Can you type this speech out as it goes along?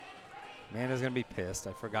Amanda's going to be pissed.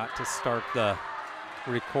 I forgot to start the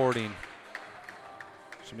recording.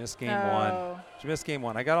 She missed game one. She missed game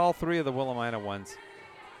one. I got all three of the Willamina ones.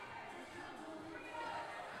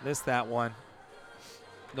 Missed that one.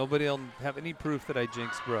 Nobody will have any proof that I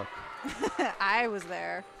jinxed Brooke. I was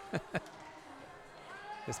there.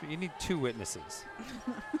 Yes, but you need two witnesses,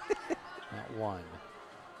 not one.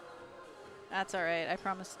 That's all right. I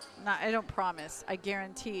promise. I don't promise. I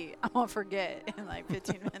guarantee I won't forget in like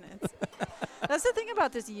 15 minutes. That's the thing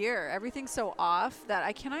about this year. Everything's so off that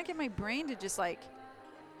I cannot get my brain to just like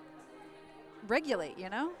regulate, you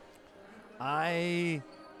know?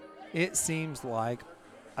 It seems like,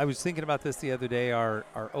 I was thinking about this the other day, our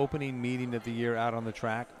opening meeting of the year out on the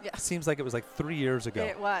track. Yeah. It seems like it was like 3 years ago.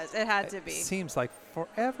 It was. It had to be. It seems like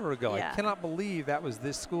forever ago. Yeah. I cannot believe that was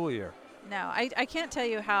this school year. No, I can't tell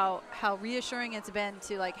you how reassuring it's been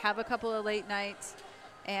to like have a couple of late nights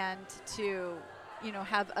and to, you know,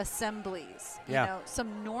 have assemblies, you know,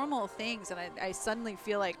 some normal things. And I suddenly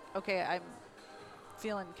feel like, okay, I'm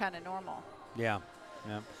feeling kind of normal. Yeah.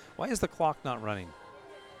 Yeah. Why is the clock not running?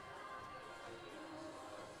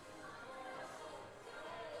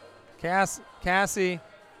 Cassie. Cassie.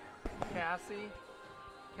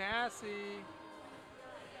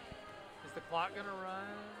 Is the clock going to run?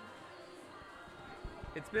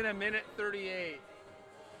 It's been a minute 38.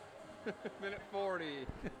 Minute 40.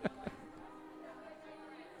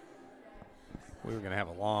 We were going to have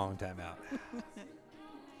a long time out.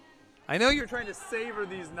 I know you're trying to savor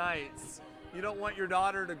these nights. You don't want your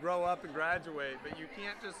daughter to grow up and graduate, but you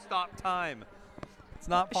can't just stop time. It's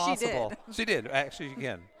not possible. She did. Actually, you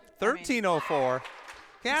can. 13:04.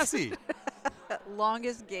 Cassie.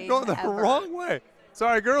 Longest game Going the ever. wrong way.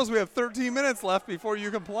 Sorry, girls, we have 13 minutes left before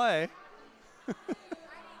you can play.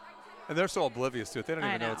 And they're so oblivious to it. They don't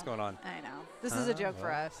even know what's going on. I know. This is a joke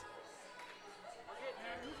for us.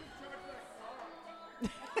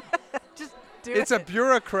 Just do it. It's a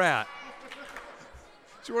bureaucrat.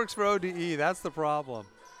 She works for ODE. That's the problem.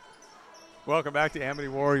 Welcome back to Amity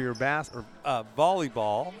Warrior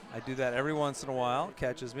volleyball. I do that every once in a while. It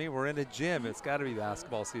catches me. We're in a gym. It's got to be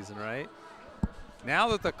basketball season, right? Now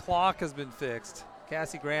that the clock has been fixed,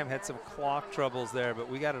 Cassie Graham had some clock troubles there, but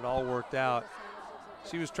we got it all worked out.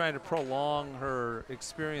 She was trying to prolong her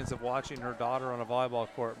experience of watching her daughter on a volleyball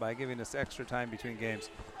court by giving us extra time between games.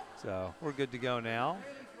 So we're good to go now.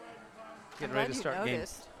 Getting ready to start game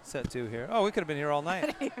set 2 here. Oh, we could have been here all night. I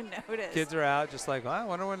didn't even notice. Kids are out just like, well, I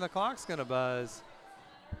wonder when the clock's going to buzz.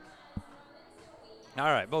 All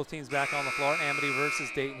right, both teams back on the floor. Amity versus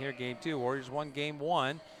Dayton here, game 2. Warriors won game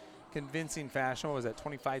 1. Convincing fashion. What was that,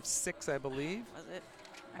 25-6, I believe? Was it?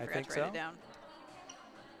 I forgot think to write so. it down.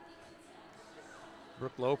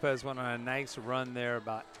 Brooke Lopez went on a nice run there,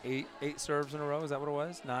 about eight serves in a row. Is that what it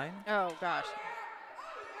was? 9? Oh, gosh.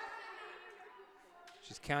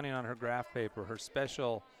 She's counting on her graph paper, her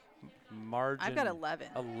special margin. I've got 11.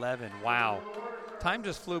 11, wow. Time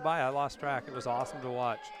just flew by. I lost track. It was awesome to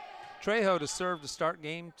watch. Trejo to serve to start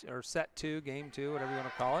set 2, game 2, whatever you want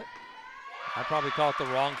to call it. I probably call it the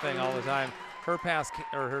wrong thing all the time. Her pass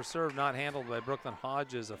or her serve not handled by Brooklyn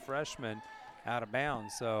Hodges, a freshman, out of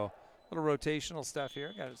bounds. So a little rotational stuff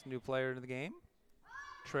here. Got a new player in the game.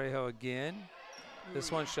 Trejo again.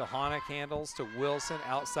 This one Shahanic handles to Wilson,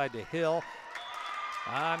 outside to Hill.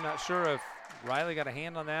 I'm not sure if Riley got a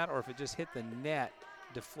hand on that or if it just hit the net,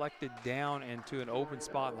 deflected down into an open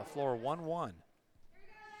spot on the floor. 1-1.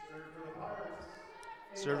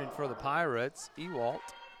 Serving for the Pirates, Ewalt.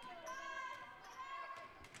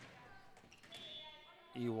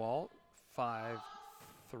 Ewalt, 5'3"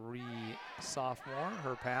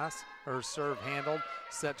 sophomore. Her serve handled,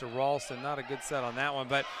 set to Ralston. Not a good set on that one,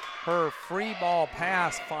 but her free ball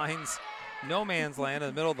pass finds no man's land in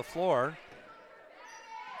the middle of the floor.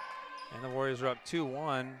 And the Warriors are up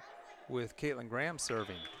 2-1 with Caitlin Graham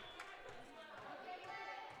serving.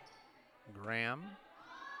 Graham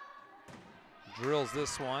drills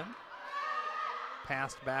this one.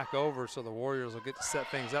 Passed back over, so the Warriors will get to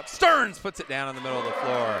set things up. Stearns puts it down in the middle of the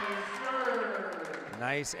floor.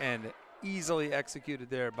 Nice and easily executed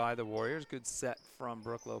there by the Warriors. Good set from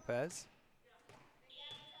Brooke Lopez.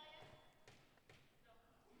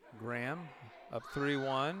 Graham up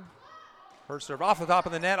 3-1. Her serve off the top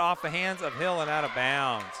of the net, off the hands of Hill and out of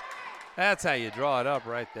bounds. That's how you draw it up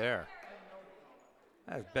right there.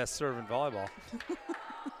 That's best serve in volleyball.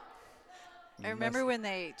 I remember when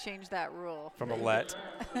they changed that rule. From a let.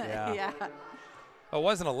 Yeah. Yeah. Oh, it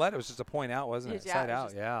wasn't a let, it was just a point out, wasn't it? Yeah, Side it was out,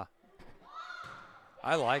 just yeah.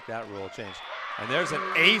 I like that rule change. And there's an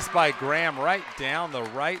ace by Graham right down the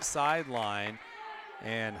right sideline.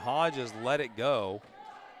 And Hodges let it go.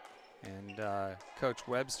 And Coach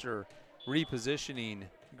Webster repositioning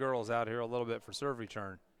girls out here a little bit for serve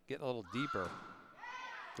return, getting a little deeper.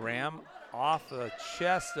 Graham off the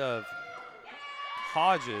chest of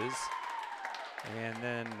Hodges, and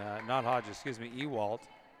then, not Hodges, excuse me, Ewalt,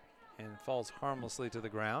 and falls harmlessly to the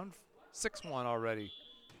ground. 6-1 already,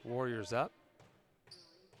 Warriors up.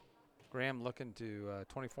 Graham looking to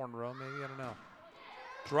 24 in a row maybe, I don't know.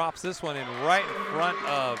 Drops this one in right in front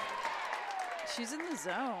of. She's in the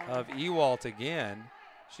zone. Of Ewalt again.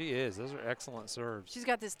 She is. Those are excellent serves. She's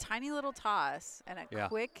got this tiny little toss and a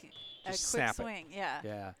quick swing. Yeah.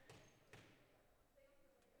 Yeah.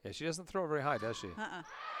 Yeah, she doesn't throw very high, does she?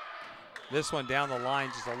 This one down the line,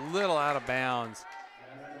 just a little out of bounds.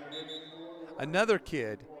 Another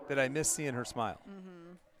kid that I miss seeing her smile.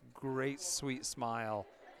 Great, sweet smile.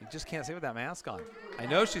 You just can't see with that mask on. I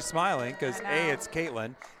know she's smiling because A, it's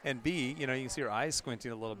Caitlin, and B, you can see her eyes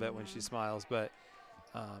squinting a little bit when she smiles. But,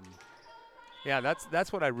 yeah,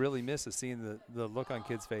 that's what I really miss is seeing the look on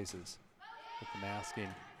kids' faces with the masking.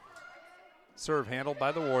 Serve handled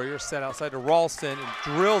by the Warriors, set outside to Ralston and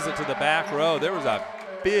drills it to the back row. There was a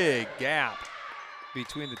big gap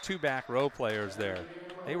between the two back row players there.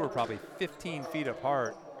 They were probably 15 feet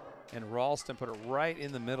apart. And Ralston put it right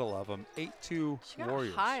in the middle of them. 8-2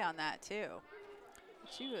 Warriors. She got high on that, too.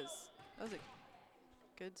 That was a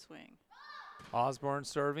good swing. Osborne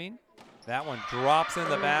serving. That one drops in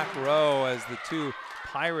the back row as the two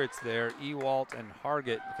Pirates there, Ewalt and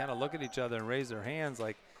Hargett, kind of look at each other and raise their hands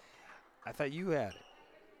like, I thought you had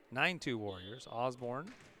it. 9-2 Warriors.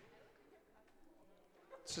 Osborne.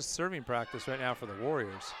 It's just serving practice right now for the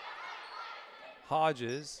Warriors.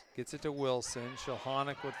 Hodges gets it to Wilson.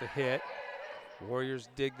 Shilhanic with the hit. Warriors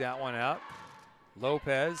dig that one up.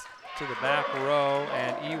 Lopez to the back row,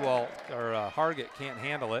 and Ewalt or Hargett can't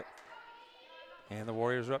handle it. And the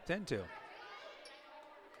Warriors are up 10-2.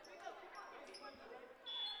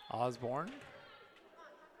 Osborne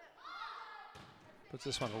puts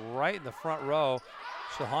this one right in the front row.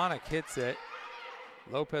 Shilhanic hits it.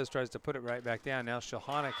 Lopez tries to put it right back down. Now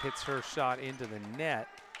Shilhanic hits her shot into the net.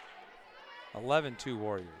 11-2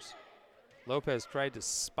 Warriors. Lopez tried to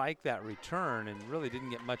spike that return and really didn't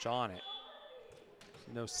get much on it.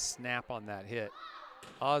 No snap on that hit.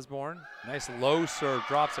 Osborne, nice low serve,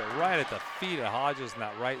 drops it right at the feet of Hodges in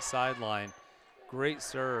that right sideline. Great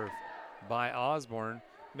serve by Osborne.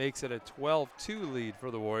 Makes it a 12-2 lead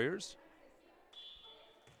for the Warriors.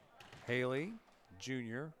 Haley,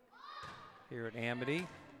 junior, here at Amity.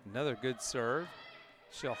 Another good serve.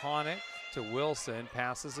 Shilhanic to Wilson,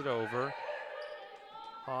 passes it over.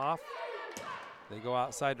 Off. They go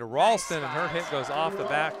outside to Ralston, and her hit goes off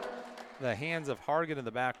the hands of Hargett in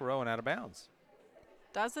the back row and out of bounds.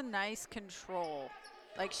 That's a nice control.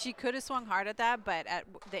 Like, she could have swung hard at that, but at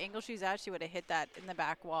the angle she's at, she would have hit that in the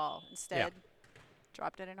back wall. Instead,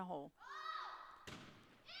 dropped it in a hole.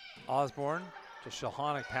 Osborne to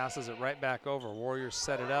Shilhanic, passes it right back over. Warriors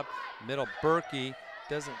set it up. Middle, Berkey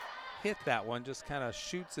doesn't hit that one, just kind of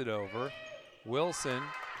shoots it over. Wilson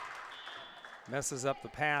messes up the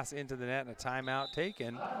pass into the net, and a timeout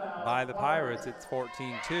taken by the Pirates. It's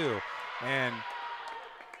 14-2. And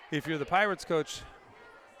if you're the Pirates coach,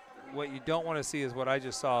 what you don't want to see is what I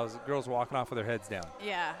just saw, is girls walking off with their heads down.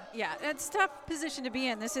 Yeah. It's a tough position to be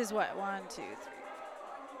in. This is what, 1, 2, 3,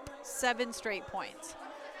 7 straight points.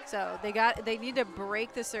 So they need to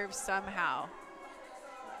break the serve somehow.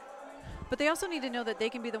 But they also need to know that they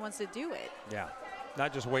can be the ones to do it. Yeah,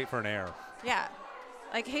 not just wait for an error. Yeah.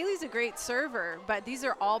 Like, Haley's a great server, but these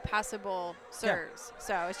are all passable serves. Yeah.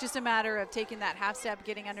 So it's just a matter of taking that half step,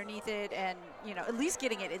 getting underneath it, and, at least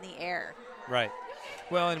getting it in the air. Right.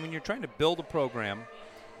 Well, and when you're trying to build a program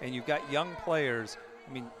and you've got young players,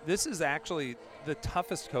 I mean, this is actually the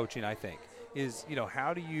toughest coaching, I think, is,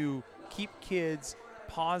 how do you keep kids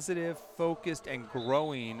positive, focused, and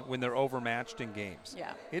growing when they're overmatched in games?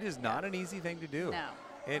 Yeah. It is not an easy thing to do. No.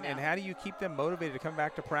 And how do you keep them motivated to come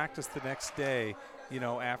back to practice the next day,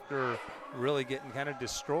 after really getting kind of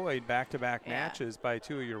destroyed back-to-back matches by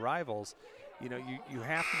two of your rivals? You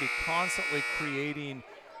have to be constantly creating.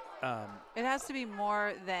 It has to be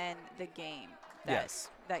more than the game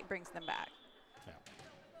that brings them back. Yeah.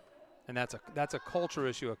 And that's a culture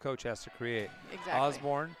issue a coach has to create. Exactly.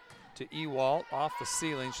 Osborne to Ewalt off the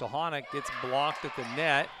ceiling. Shilhanic gets blocked at the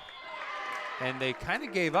net. And they kind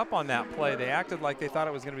of gave up on that play. They acted like they thought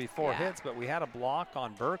it was going to be 4 hits, but we had a block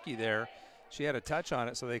on Berkey there. She had a touch on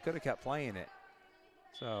it, so they could have kept playing it.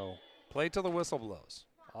 So play till the whistle blows,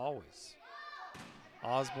 always.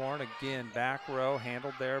 Osborne, again, back row,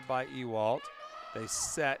 handled there by Ewalt. They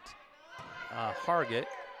set Hargett.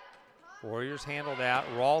 Warriors handle that.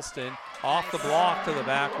 Ralston off the block to the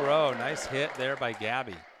back row. Nice hit there by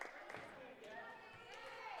Gabby.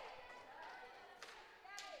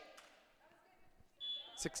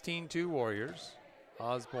 16-2 Warriors.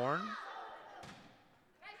 Osborne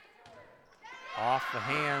off the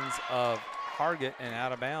hands of Hargett and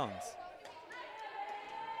out of bounds.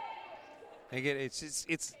 Again,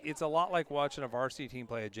 it's a lot like watching a varsity team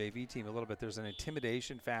play a JV team a little bit. There's an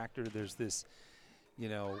intimidation factor. There's this,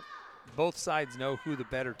 both sides know who the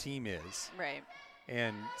better team is. Right.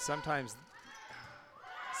 And sometimes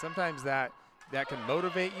that can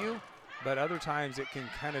motivate you, but other times it can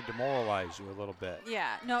kind of demoralize you a little bit.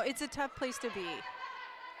 Yeah. No, it's a tough place to be.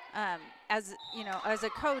 As a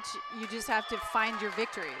coach, you just have to find your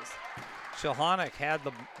victories. Shilhonic had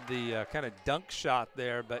the kind of dunk shot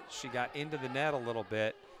there, but she got into the net a little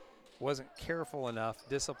bit. Wasn't careful enough,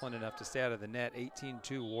 disciplined enough to stay out of the net.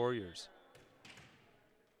 18-2 Warriors.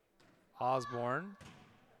 Osborne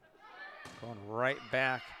going right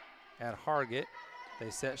back at Hargett. They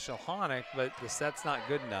set Shilhonic, but the set's not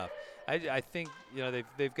good enough. I think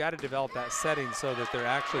they've got to develop that setting so that they're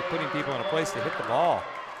actually putting people in a place to hit the ball.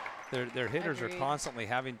 Their hitters are constantly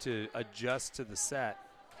having to adjust to the set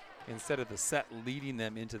instead of the set leading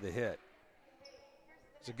them into the hit.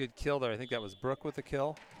 It's a good kill there. I think that was Brooke with the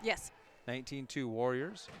kill. Yes. 19-2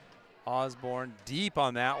 Warriors. Osborne deep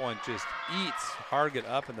on that one, just eats Hargett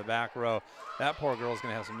up in the back row. That poor girl's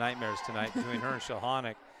going to have some nightmares tonight between her and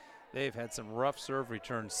Shilhonic. They've had some rough serve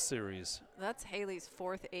return series. That's Haley's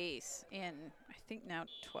 4th ace in, I think, now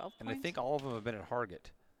 12 and points. I think all of them have been at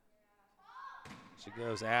Hargett. She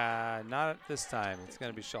goes, not at this time. It's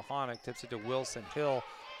going to be Shilhonic, tips it to Wilson. Hill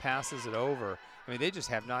passes it over. I mean, they just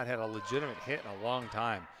have not had a legitimate hit in a long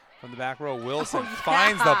time. From the back row, Wilson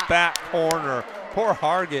finds the back corner. Poor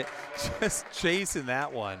Hargett just chasing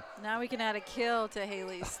that one. Now we can add a kill to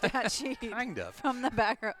Haley's stat sheet. Kind of. From the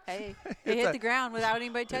back row. Hey, it hit the ground without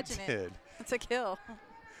anybody touching it. It's a kill.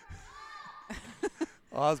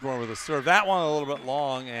 Osborne with a serve. That one a little bit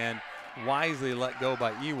long and wisely let go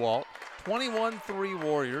by Ewalt. 21-3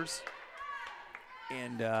 Warriors.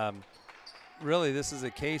 And really this is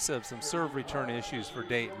a case of some serve return issues for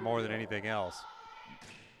Dayton more than anything else.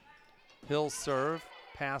 Hill's serve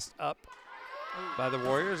passed up by the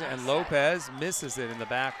Warriors, and Lopez misses it in the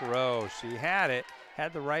back row. She had it,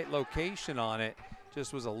 had the right location on it,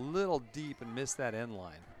 just was a little deep and missed that end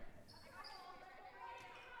line.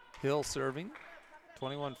 Hill serving,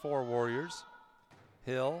 21-4 Warriors.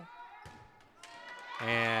 Hill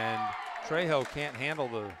and Trejo can't handle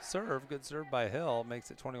the serve. Good serve by Hill,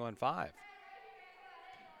 makes it 21-5. I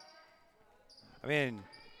mean,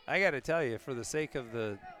 I got to tell you, for the sake of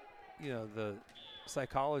the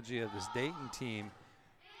psychology of this Dayton team,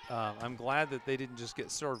 I'm glad that they didn't just get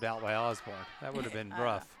served out by Osborne. That would have been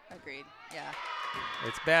rough. Agreed, yeah.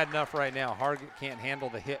 It's bad enough right now. Hargett can't handle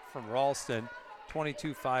the hit from Ralston.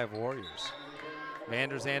 22-5 Warriors.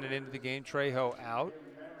 Vanderzanden into the game. Trejo out.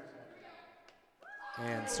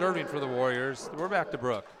 And serving for the Warriors. We're back to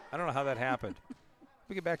Brooke. I don't know how that happened.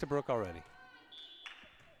 We get back to Brooke already.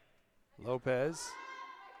 Lopez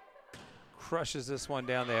crushes this one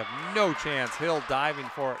down. They have no chance. Hill diving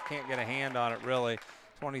for it. Can't get a hand on it, really.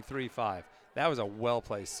 23-5. That was a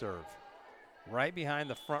well-placed serve. Right behind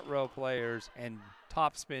the front row players and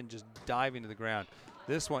topspin just diving to the ground.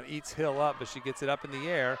 This one eats Hill up, but she gets it up in the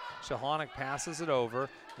air. Shilhonic passes it over.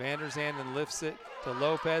 Vanderzanden lifts it to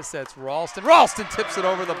Lopez, sets Ralston. Ralston tips it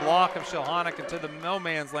over the block of Shilhonic into the no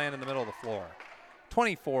man's land in the middle of the floor.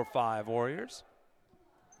 24-5 Warriors.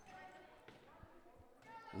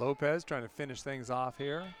 Lopez trying to finish things off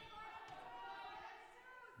here.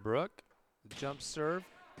 Brooke, the jump serve,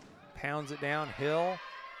 pounds it down. Hill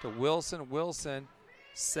to Wilson. Wilson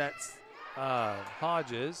sets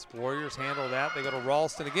Hodges. Warriors handle that. They go to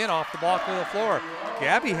Ralston again off the block to the floor.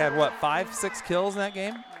 Gabby had, 5-6 kills in that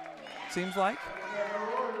game? Seems like.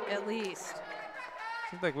 At least.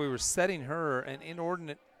 Seems like we were setting her an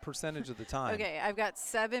inordinate percentage of the time. Okay, I've got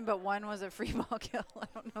 7, but 1 was a free ball kill. I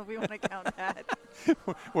don't know if we want to count that.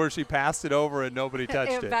 Where she passed it over and nobody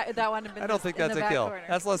touched it. That one. I don't think that's a kill. Corner.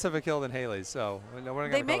 That's less of a kill than Haley's. So we're not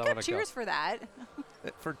they gonna make call that up one cheers for that.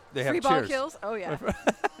 They have free cheers. Ball kills. Oh yeah.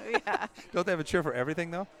 Yeah. Don't they have a cheer for everything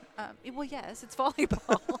though? Well, yes, it's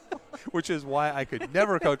volleyball. Which is why I could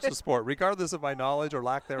never coach the sport, regardless of my knowledge or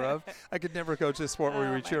lack thereof. I could never coach this sport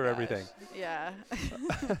where we cheer everything. Yeah.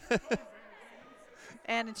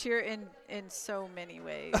 And cheer in so many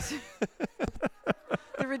ways.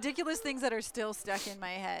 The ridiculous things that are still stuck in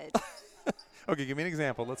my head. Okay, give me an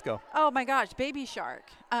example. Let's go. Oh my gosh, Baby Shark.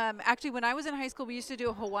 Actually, when I was in high school, we used to do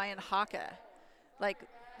a Hawaiian haka, like,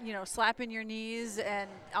 slapping your knees and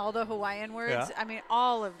all the Hawaiian words. Yeah. I mean,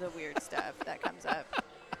 all of the weird stuff that comes up.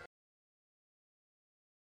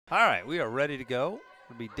 All right, we are ready to go.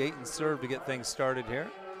 It'll be Dayton's serve to get things started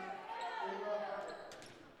here.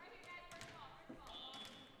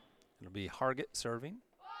 It'll be Hargett serving.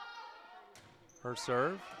 Her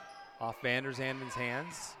serve off Vander's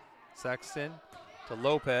hands. Sexton to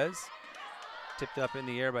Lopez. Tipped up in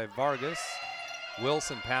the air by Vargas.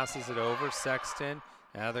 Wilson passes it over. Sexton.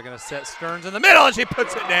 Now they're going to set Stearns in the middle, and she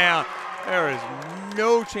puts it down. There is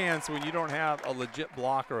no chance when you don't have a legit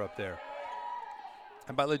blocker up there.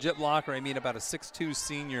 And by legit blocker, I mean about a 6'2"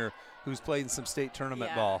 senior who's played in some state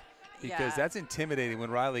tournament ball. Because that's intimidating when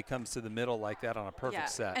Riley comes to the middle like that on a perfect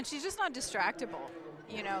set. And she's just not distractible.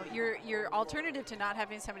 You know, your alternative to not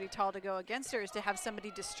having somebody tall to go against her is to have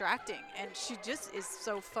somebody distracting, and she just is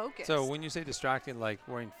so focused. So when you say distracting, like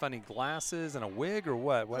wearing funny glasses and a wig or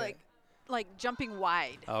what? Like jumping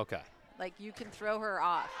wide. Okay. Like you can throw her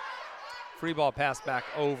off. Free ball pass back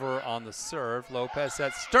over on the serve. Lopez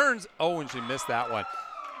sets Stearns. Oh, and she missed that one.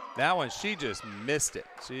 That one, she just missed it.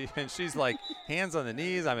 She's like, hands on the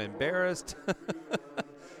knees. I'm embarrassed.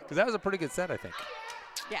 Because that was a pretty good set, I think.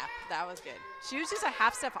 Yeah, that was good. She was just a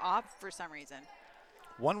half step off for some reason.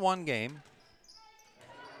 1-1 game.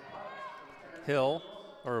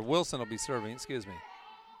 Wilson will be serving, excuse me.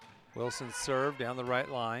 Wilson served down the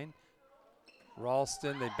right line.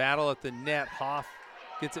 Ralston, they battle at the net. Hoff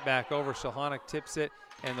gets it back over. Shilhonic tips it,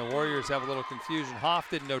 and the Warriors have a little confusion. Hoff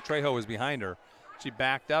didn't know Trejo was behind her. She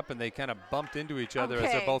backed up, and they kind of bumped into each other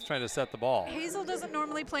as they're both trying to set the ball. Hazel doesn't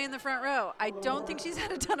normally play in the front row. I don't think she's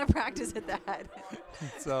had a ton of practice at that.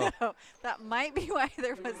 So that might be why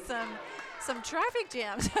there was some traffic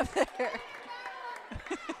jams up there.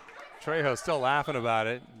 Trejo's still laughing about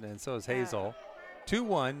it, and so is Hazel.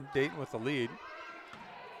 2-1, Dayton with the lead.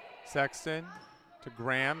 Sexton to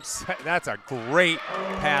Graham. That's a great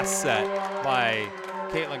pass set by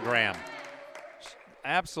Caitlin Graham.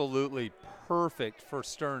 Absolutely perfect for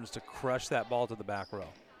Stearns to crush that ball to the back row.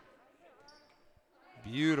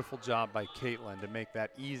 Beautiful job by Caitlin to make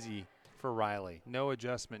that easy for Riley. No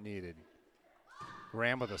adjustment needed.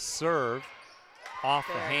 Graham with a serve off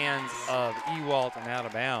the hands of Ewalt and out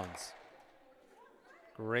of bounds.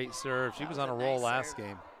 Great serve. She was on a roll last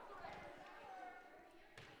game.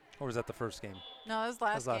 Or was that the first game? No, it was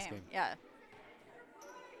last game. Yeah.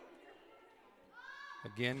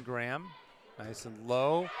 Again, Graham. Nice and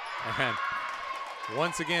low. And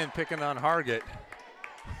once again, picking on Hargett.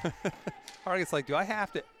 Hargett's like, do I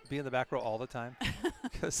have to be in the back row all the time?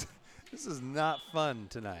 Because this is not fun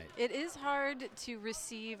tonight. It is hard to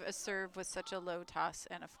receive a serve with such a low toss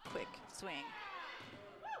and a quick swing.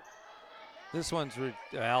 This one's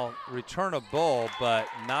returnable, but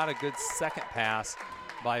not a good second pass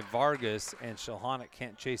by Vargas, and Shilhonic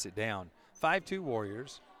can't chase it down. 5-2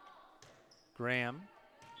 Warriors. Graham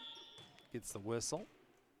gets the whistle.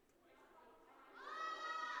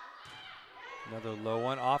 Another low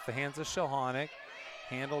one off the hands of Shilhonic,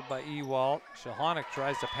 handled by Ewalt. Shilhonic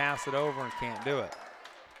tries to pass it over and can't do it.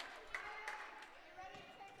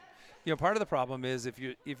 You know, part of the problem is if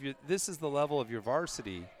you this is the level of your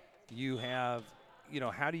varsity, you have, you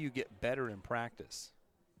know, how do you get better in practice?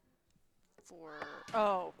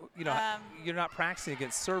 You know, you're not practicing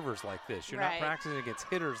against servers like this. You're not practicing against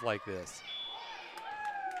hitters like this.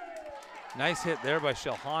 Nice hit there by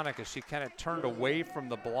Shilhonic as she kind of turned away from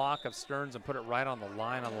the block of Stearns and put it right on the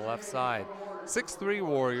line on the left side. 6-3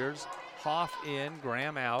 Warriors. Hoff in,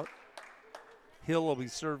 Graham out. Hill will be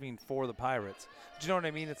serving for the Pirates. Do you know what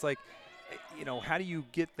I mean? It's like, you know, how do you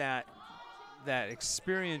get that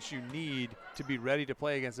experience you need to be ready to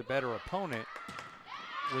play against a better opponent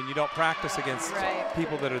when you don't practice against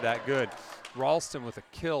people that are that good? Ralston with a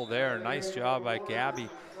kill there. Nice job by Gabby.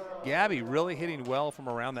 Gabby really hitting well from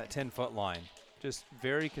around that 10-foot line. Just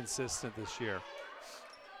very consistent this year.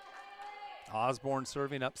 Osborne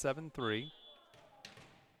serving up 7-3.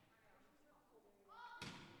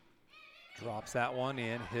 Drops that one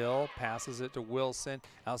in. Hill passes it to Wilson.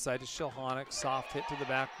 Outside to Shilhonic. Soft hit to the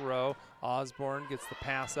back row. Osborne gets the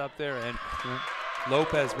pass up there, and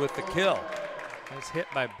Lopez with the kill. Nice hit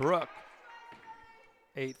by Brooke.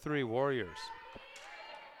 8-3 Warriors.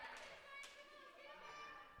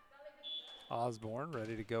 Osborne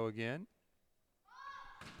ready to go again.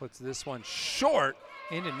 Puts this one short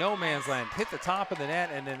into no man's land. Hit the top of the net,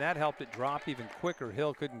 and then that helped it drop even quicker.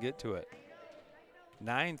 Hill couldn't get to it.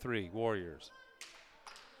 9-3 Warriors.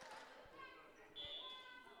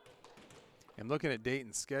 I'm looking at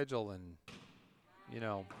Dayton's schedule, and, you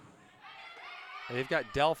know, they've got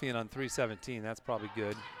Delphian on 3/17. That's probably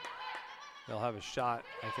good. They'll have a shot.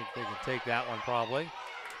 I think they can take that one probably.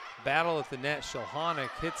 Battle at the net.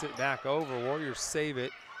 Shilhonic hits it back over. Warriors save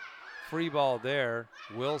it. Free ball there.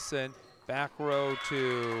 Wilson back row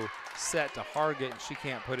to set to Hargett, and she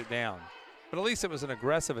can't put it down. But at least it was an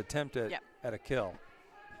aggressive attempt at a kill.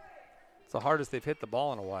 It's the hardest they've hit the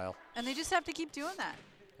ball in a while. And they just have to keep doing that.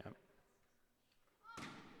 Yep.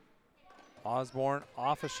 Osborne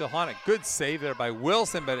off of Shilhonic. Good save there by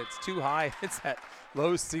Wilson, but it's too high. It's that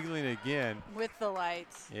low ceiling again. With the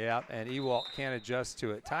lights. Yeah, and Ewalt can't adjust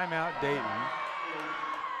to it. Timeout, Dayton.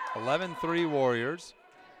 11-3 Warriors.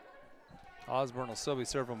 Osborne will still be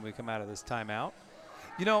serving when we come out of this timeout.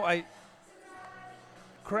 You know,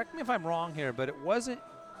 correct me if I'm wrong here, but it wasn't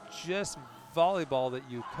just volleyball that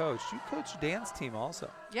you coached. You coached a dance team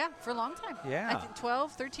also. Yeah, for a long time. Yeah. I think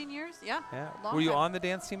 12, 13 years. Yeah. Were you on the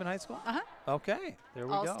dance team in high school? Uh-huh. Okay, there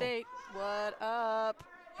we go. All-State. What up?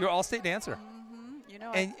 You're an all-state dancer. Mm-hmm. You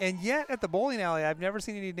know and yet at the bowling alley, I've never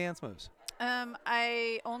seen any dance moves.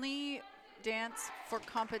 I only dance for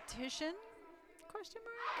competition? Question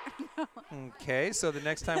mark? No. Okay, so the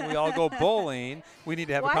next time we all go bowling, we need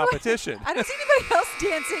to have a competition. I don't see anybody else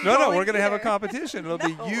dancing. No, we're going to have a competition. It'll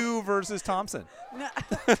be you versus Thompson. No.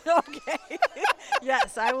 Okay.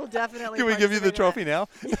 Yes, I will definitely. Can we give you the trophy now?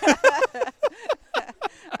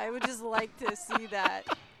 I would just like to see that.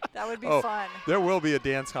 That would be fun. There will be a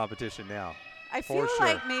dance competition now. I feel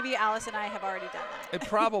like maybe Alice and I have already done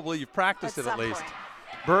that. You've practiced it at least.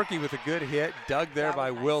 Berkey with a good hit, dug there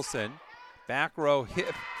by Wilson. Back row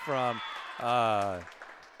hit from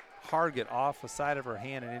Hargett off the side of her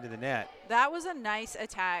hand and into the net. That was a nice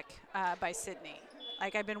attack by Sydney.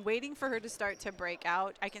 Like, I've been waiting for her to start to break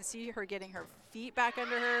out. I can see her getting her feet back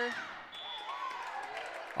under her.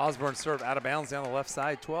 Osborne served out of bounds down the left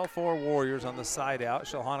side. 12-4 Warriors on the side out.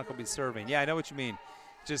 Shilhonic will be serving. Yeah, I know what you mean.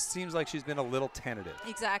 Just seems like she's been a little tentative.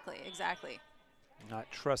 Exactly.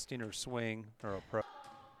 Not trusting her swing or approach.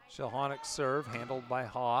 Shilhonic serve handled by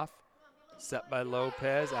Hoff. Set by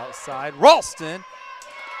Lopez outside. Ralston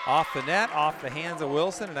off the net, off the hands of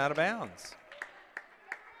Wilson, and out of bounds.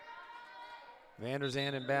 Van der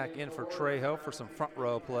Zanden back in for Trejo for some front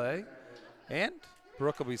row play. And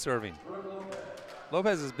Brooke will be serving.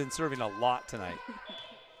 Lopez has been serving a lot tonight.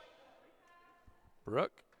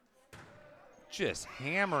 Brooke just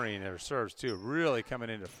hammering her serves too, really coming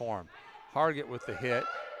into form. Hargett with the hit.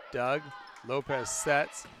 Doug, Lopez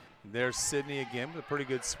sets. There's Sydney again with a pretty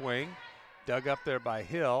good swing. Dug up there by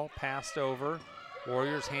Hill, passed over.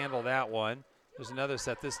 Warriors handle that one. There's another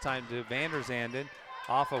set, this time to Van der Zanden.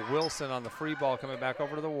 Off of Wilson on the free ball coming back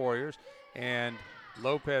over to the Warriors. And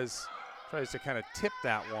Lopez tries to kind of tip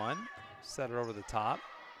that one, set it over the top.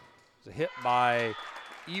 There's a hit by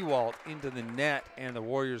Ewalt into the net, and the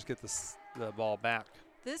Warriors get the ball back.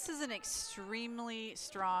 This is an extremely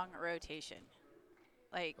strong rotation.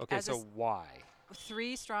 Like, okay, so why?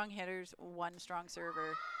 3 strong hitters, 1 strong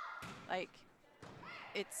server. Like,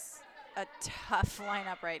 it's a tough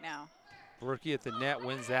lineup right now. Berkey at the net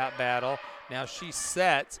wins that battle. Now she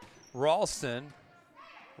sets Ralston.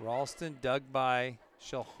 Ralston dug by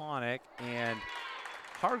Shilhonic, and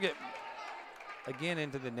Hargett again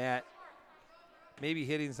into the net. Maybe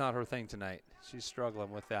hitting's not her thing tonight. She's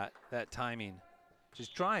struggling with that timing. She's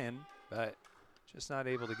trying, but just not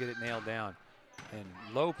able to get it nailed down. And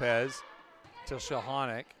Lopez to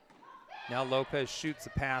Shilhonic. Now Lopez shoots the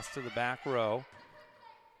pass to the back row.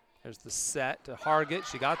 There's the set to Hargett.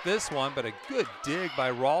 She got this one, but a good dig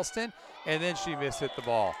by Ralston, and then she mishit the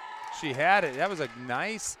ball. She had it. That was a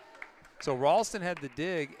nice. So Ralston had the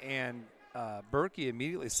dig, and Berkey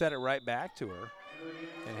immediately set it right back to her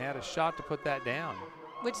and had a shot to put that down.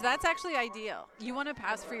 Which that's actually ideal. You want to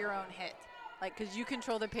pass for your own hit, like, because you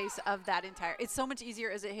control the pace of that entire. It's so much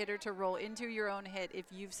easier as a hitter to roll into your own hit if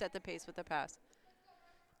you've set the pace with the pass.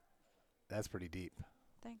 That's pretty deep.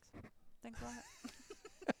 Thanks a lot.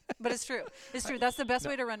 But it's true. It's true. That's the best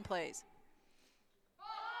way to run plays.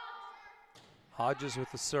 Hodges with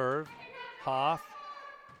the serve. Hoff.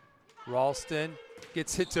 Ralston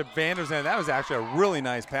gets hit to Van der Zanden. That was actually a really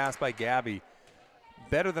nice pass by Gabby.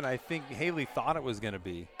 Better than I think Haley thought it was going to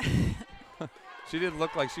be. She didn't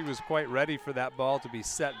look like she was quite ready for that ball to be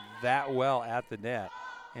set that well at the net.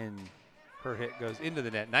 And her hit goes into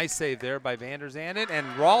the net. Nice save there by Van der Zanden. And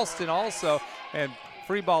Ralston also. And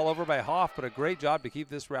free ball over by Hoff, but a great job to keep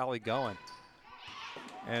this rally going.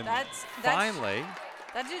 And finally.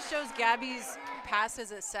 That just shows Gabby's pass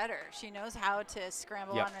as a setter. She knows how to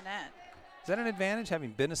scramble on the net. Is that an advantage,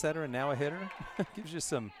 having been a setter and now a hitter? Gives you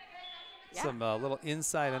some little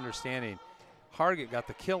inside understanding. Hargett got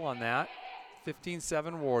the kill on that.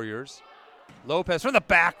 15-7 Warriors. Lopez from the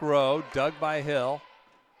back row, dug by Hill.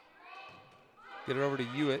 Get it over to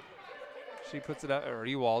Hewitt. She puts it up, or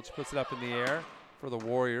Ewald, she puts it up in the air for the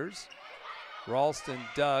Warriors. Ralston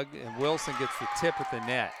dug, and Wilson gets the tip at the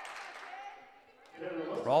net.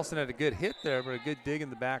 Ralston had a good hit there, but a good dig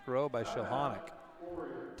in the back row by Shilhonic.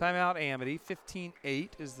 Timeout, Amity. 15-8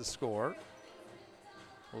 is the score.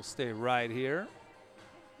 We'll stay right here.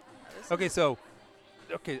 Okay, so,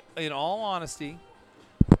 in all honesty,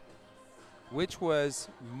 which was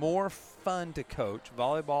more fun to coach,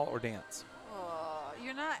 volleyball or dance? Oh,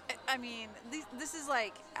 you're not, I mean, this is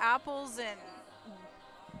like apples and,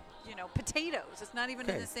 potatoes. It's not even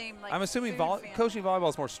in the same, like, I'm assuming coaching volleyball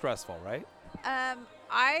is more stressful, right?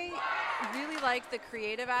 I really like the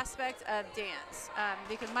creative aspect of dance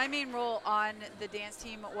because my main role on the dance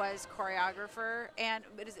team was choreographer, and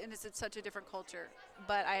it's such a different culture.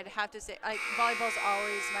 But I'd have to say, like, volleyball's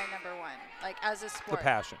always my number one, like, as a sport. The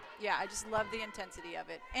passion. Yeah, I just love the intensity of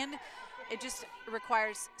it. And it just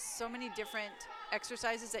requires so many different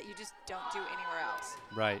exercises that you just don't do anywhere else.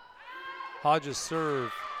 Right. Hodges'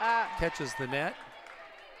 serve catches the net.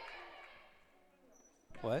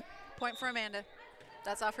 What? Point for Amanda.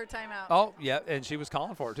 That's off her timeout. Oh, yeah, and she was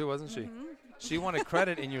calling for it, too, wasn't she? She wanted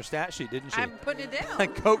credit in your stat sheet, didn't she? I'm putting it down. A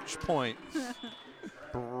coach point.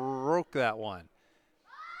 Broke that one.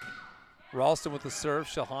 Ralston with the serve.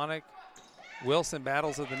 Shilhanic. Wilson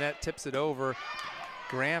battles at the net, tips it over.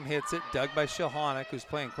 Graham hits it, dug by Shilhanic, who's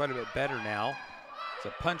playing quite a bit better now. It's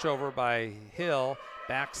a punch over by Hill.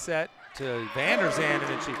 Back set to Vanderzanden,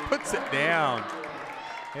 and she puts it down.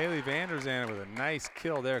 Haley Vanderzanden with a nice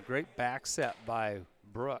kill there. Great back set by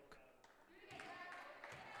Brooke.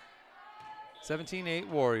 17-8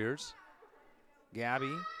 Warriors.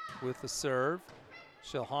 Gabby with the serve.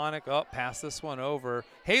 Shilhanic pass this one over.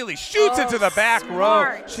 Haley shoots it to the back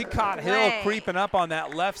row. She caught Hill creeping up on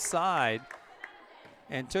that left side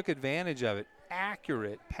and took advantage of it.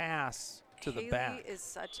 Accurate pass to the back. Haley is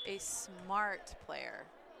such a smart player.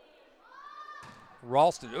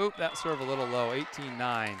 Ralston, that serve a little low,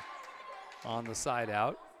 18-9 on the side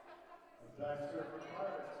out.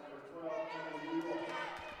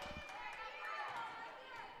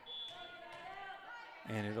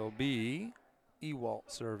 And it'll be Ewalt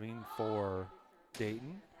serving for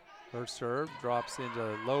Dayton. Her serve drops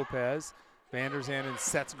into Lopez. Vanderzanden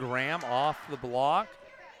sets Graham off the block.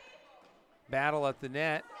 Battle at the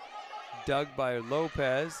net, dug by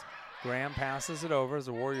Lopez. Graham passes it over as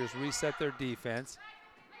the Warriors reset their defense.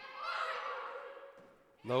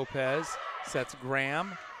 Lopez sets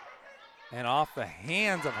Graham, and off the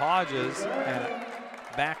hands of Hodges and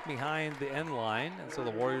back behind the end line. And so the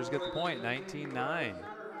Warriors get the point, 19-9.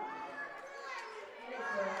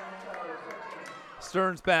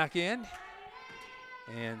 Stearns back in,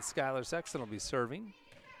 and Skylar Sexton will be serving.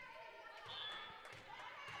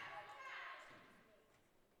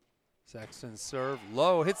 Sexton serve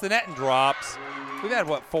low, hits the net and drops. We've had,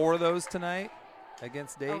 4 of those tonight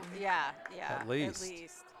against Dayton? Oh, yeah. At least.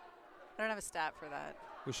 I don't have a stat for that.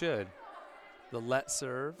 We should. The let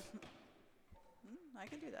serve. I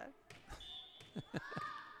can do that.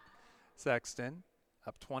 Sexton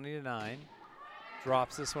up 20-9.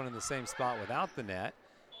 Drops this one in the same spot without the net.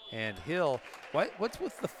 And Hill, what's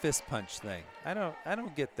with the fist punch thing? I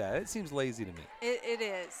don't get that. It seems lazy to me. It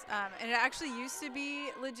is, and it actually used to be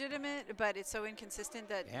legitimate, but it's so inconsistent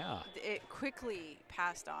that it quickly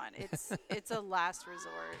passed on. It's a last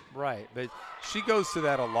resort. Right, but she goes to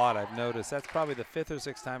that a lot. I've noticed. That's probably the 5th or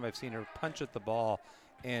 6th time I've seen her punch at the ball,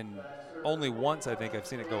 and only once I think I've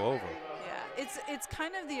seen it go over. Yeah, it's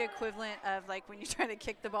kind of the equivalent of like when you're trying to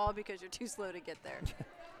kick the ball because you're too slow to get there.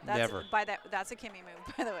 Never. That's a Kimmy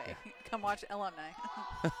move, by the way. Yeah. Come watch Alumni.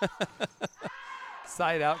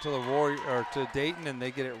 Side out to the or to Dayton, and they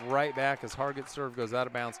get it right back as Hargett's serve goes out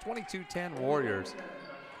of bounds. 22-10 Warriors.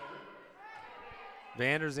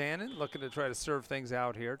 Vanderzanden looking to try to serve things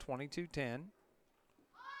out here. 22-10.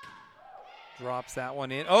 Drops that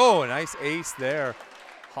one in. Oh, a nice ace there.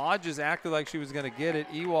 Hodges acted like she was going to get it.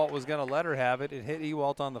 Ewalt was going to let her have it. It hit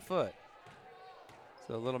Ewalt on the foot.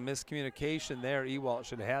 So a little miscommunication there. Ewalt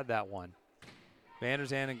should have had that one.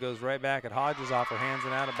 Vanderzanden goes right back at Hodges off her hands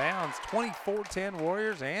and out of bounds. 24-10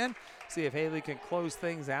 Warriors, and see if Haley can close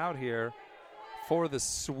things out here for the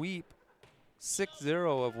sweep.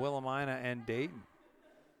 6-0 of Willamina and Dayton.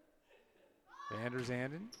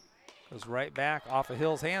 Vanderzanden goes right back off of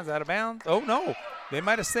Hill's hands, out of bounds. Oh, no. They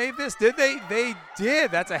might have saved this. Did they? They did.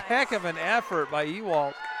 That's a heck of an effort by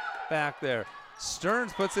Ewalt back there.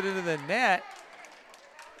 Stearns puts it into the net.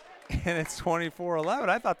 And it's 24-11.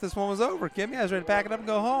 I thought this one was over, Kimmy. I was ready to pack it up and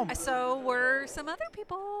go home. So were some other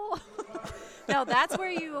people. No, that's where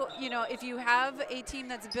if you have a team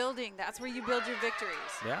that's building, that's where you build your victories.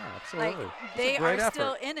 Yeah, absolutely. Like, they are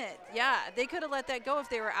still in it. Yeah, they could have let that go if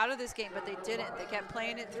they were out of this game, but they didn't. They kept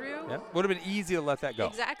playing it through. Yeah, would have been easy to let that go.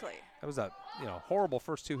 Exactly. That was a horrible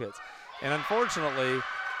first 2 hits. And unfortunately,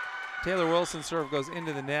 Taylor Wilson's serve goes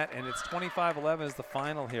into the net, and it's 25-11 is the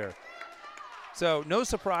final here. So no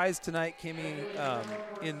surprise tonight, Kimmy,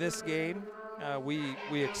 in this game. We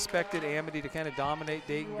expected Amity to kind of dominate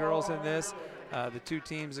Dayton girls in this. The two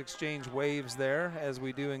teams exchange waves there, as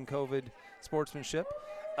we do in COVID sportsmanship.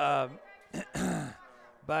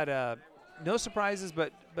 But no surprises,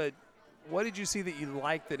 but what did you see that you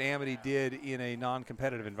liked that Amity did in a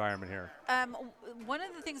non-competitive environment here? One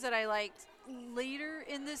of the things that I liked later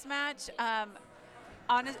in this match, and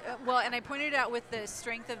I pointed out with the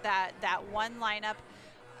strength of that one lineup,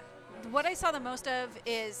 what I saw the most of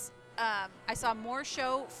is I saw more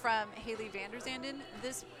show from Haley Vanderzanden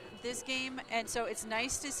this game, and so it's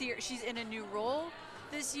nice to see her. She's in a new role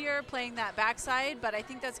this year, playing that backside, but I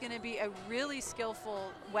think that's going to be a really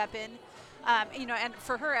skillful weapon, and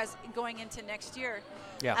for her as going into next year.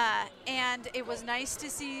 Yeah. And it was nice to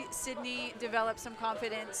see Sydney develop some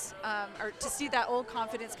confidence, or to see that old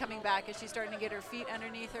confidence coming back as she's starting to get her feet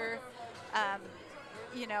underneath her.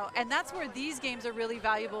 And that's where these games are really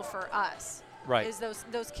valuable for us. Right. Is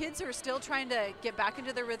those kids who are still trying to get back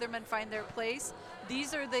into their rhythm and find their place.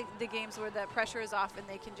 These are the games where the pressure is off and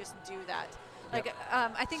they can just do that. Like,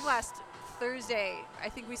 I think last Thursday, I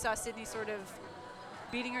think we saw Sydney sort of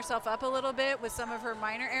beating herself up a little bit with some of her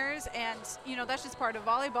minor errors, and that's just part of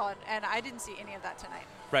volleyball, and I didn't see any of that tonight.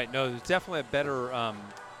 Right. No, there's definitely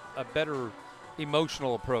a better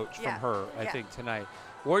emotional approach from her, I think, tonight.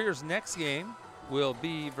 Warriors' next game will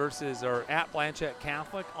be at Blanchette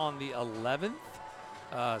Catholic on the 11th.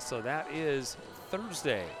 So that is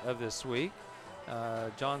Thursday of this week.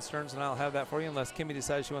 John Stearns and I will have that for you, unless Kimmy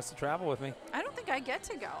decides she wants to travel with me. I don't think I get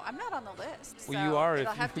to go. I'm not on the list. Well, you are if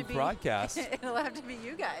you broadcast. It'll have to be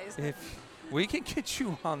you guys. If we can get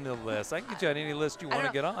you on the list. I can get you on any list you want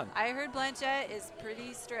to get on. I heard Blanchette is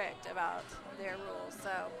pretty strict about their rules,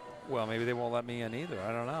 so. Well, maybe they won't let me in either.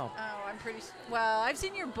 I don't know. Oh, I'm pretty well, I've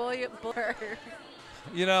seen your blur.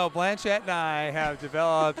 Blanchette and I have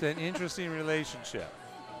developed an interesting relationship.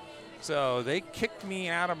 So they kicked me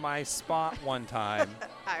out of my spot one time.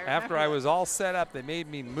 After I was all set up, they made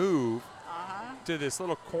me move to this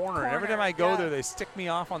little corner. And every time I go there, they stick me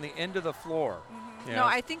off on the end of the floor. Mm-hmm. No,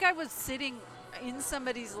 I think I was sitting in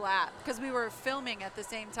somebody's lap because we were filming at the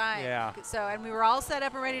same time. Yeah. So, and we were all set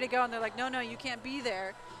up and ready to go, and they're like, no, you can't be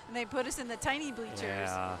there. And they put us in the tiny bleachers.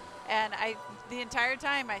 Yeah. And the entire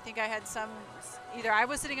time, I think I had either I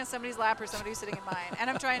was sitting on somebody's lap or somebody was sitting in mine. And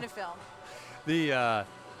I'm trying to film.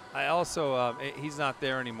 I also, he's not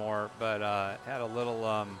there anymore, but had a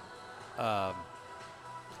little,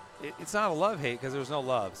 it's not a love-hate because there's no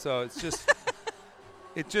love. So it's just,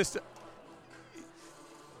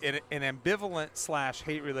 an ambivalent /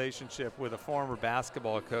 hate relationship with a former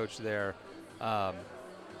basketball coach there. And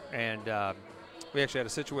we actually had a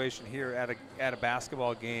situation here at a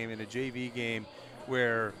basketball game, in a JV game,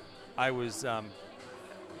 where I was,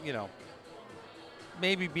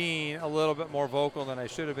 maybe being a little bit more vocal than I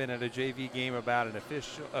should have been at a JV game about an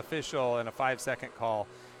official and a 5-second call.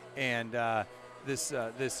 And this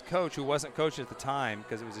coach, who wasn't coaching at the time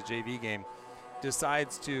because it was a JV game,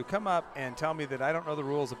 decides to come up and tell me that I don't know the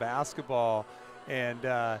rules of basketball. And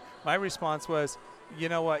my response was, you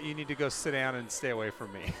know what, you need to go sit down and stay away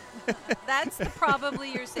from me. That's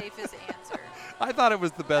probably your safest answer. I thought it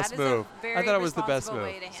was the best move. I thought it was the best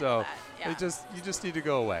move. So you just need to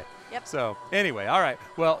go away. Yep. So anyway, all right.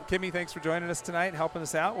 Well, Kimmy, thanks for joining us tonight, helping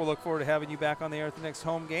us out. We'll look forward to having you back on the air at the next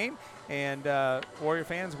home game. And Warrior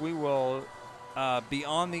fans, we will be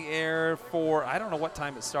on the air for, I don't know what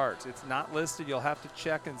time it starts. It's not listed. You'll have to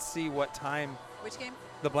check and see what time. Which game?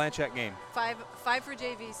 The Blanchette game. 5 for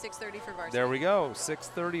JV, 6:30 for varsity. There we go.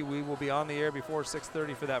 6:30. We will be on the air before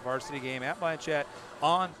 6:30 for that varsity game at Blanchette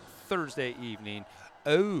on Thursday evening.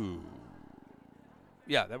 Oh,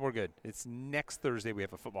 yeah, we're good. It's next Thursday we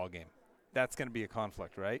have a football game. That's going to be a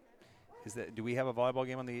conflict, right? Do we have a volleyball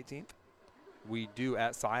game on the 18th? We do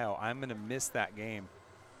at SIO. I'm going to miss that game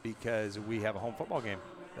because we have a home football game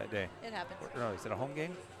that day. It happens. No, is it a home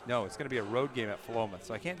game? No, it's going to be a road game at Philomath,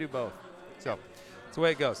 so I can't do both. So that's the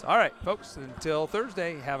way it goes. All right, folks, until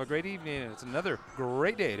Thursday, have a great evening, and it's another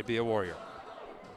great day to be a Warrior.